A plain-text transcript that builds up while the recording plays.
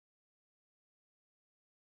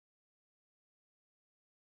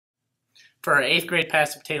For our 8th grade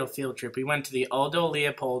passive potato field trip, we went to the Aldo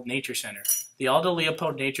Leopold Nature Center. The Aldo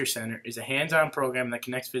Leopold Nature Center is a hands-on program that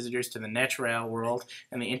connects visitors to the natural world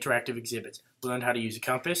and the interactive exhibits. We learned how to use a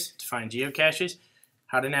compass to find geocaches,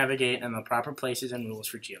 how to navigate, and the proper places and rules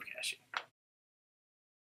for geocaching.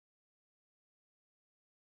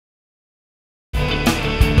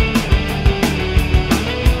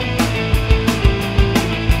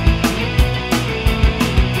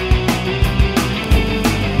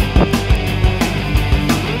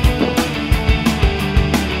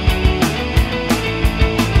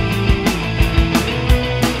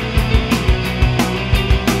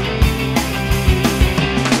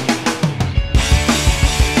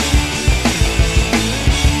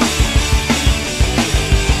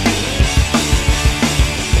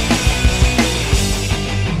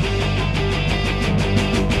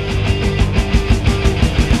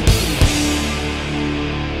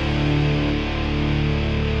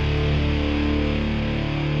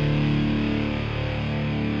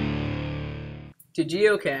 To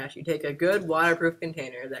geocache, you take a good waterproof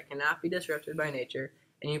container that cannot be disrupted by nature,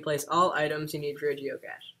 and you place all items you need for a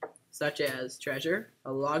geocache, such as treasure,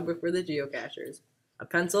 a logbook for the geocachers, a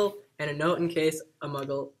pencil, and a note in case a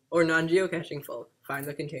muggle or non-geocaching folk find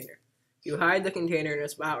the container. You hide the container in a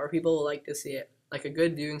spot where people will like to see it, like a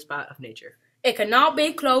good viewing spot of nature. It cannot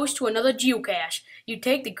be close to another geocache. You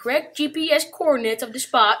take the correct GPS coordinates of the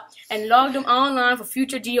spot and log them online for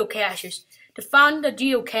future geocaches. To find the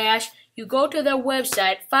geocache, you go to their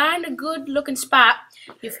website, find a good-looking spot,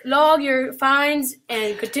 you log your finds,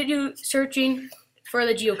 and continue searching for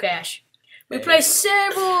the geocache. We place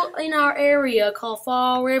several in our area called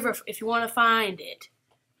Fall River if you want to find it.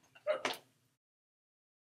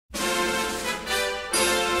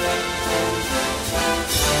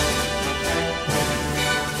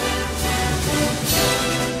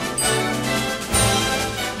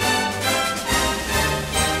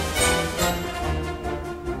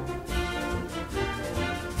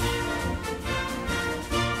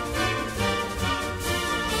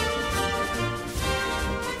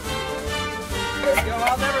 Yo,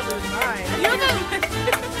 I'll never lose mine.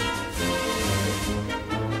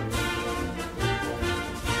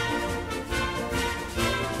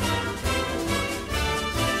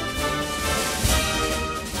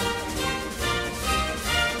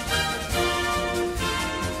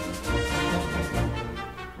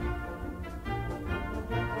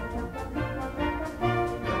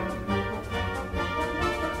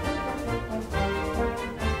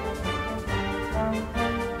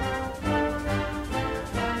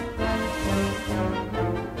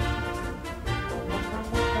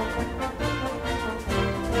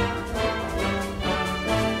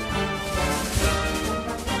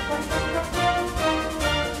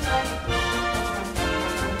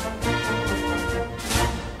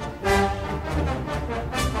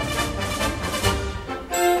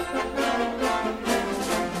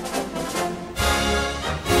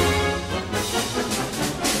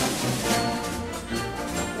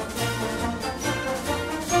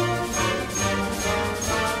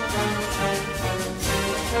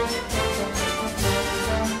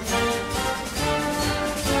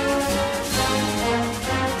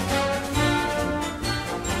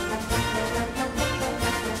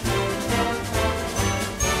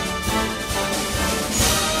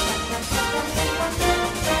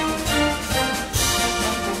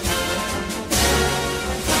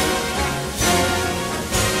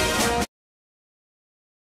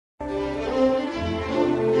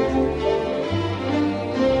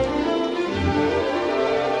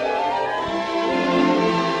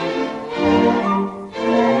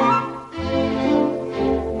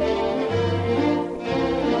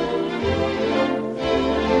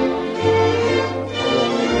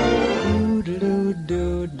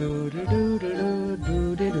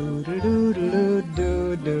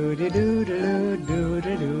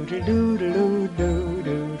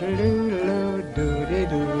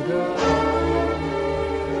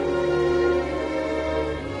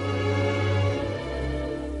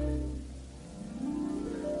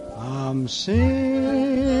 I'm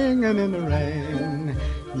singing in the rain,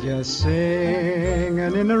 just singing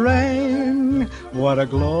in the rain. What a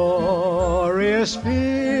glorious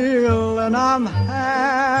feeling, I'm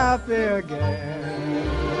happy again.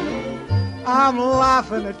 I'm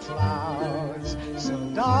laughing at clouds so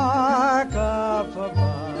dark up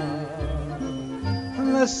above,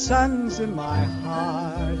 and the sun's in my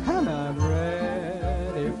heart, and I'm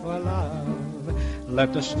ready for love.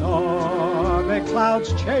 Let the stormy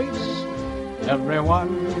clouds chase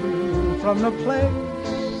everyone from the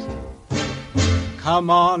place. Come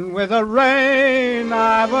on with the rain,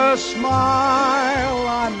 I've a smile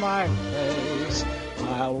on my face. days,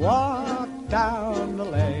 I'll walk down the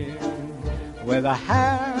lane with a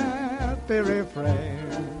happy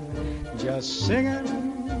refrain, just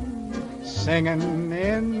singing, singing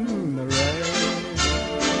in the rain,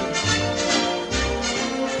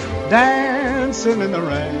 dancing in the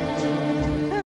rain.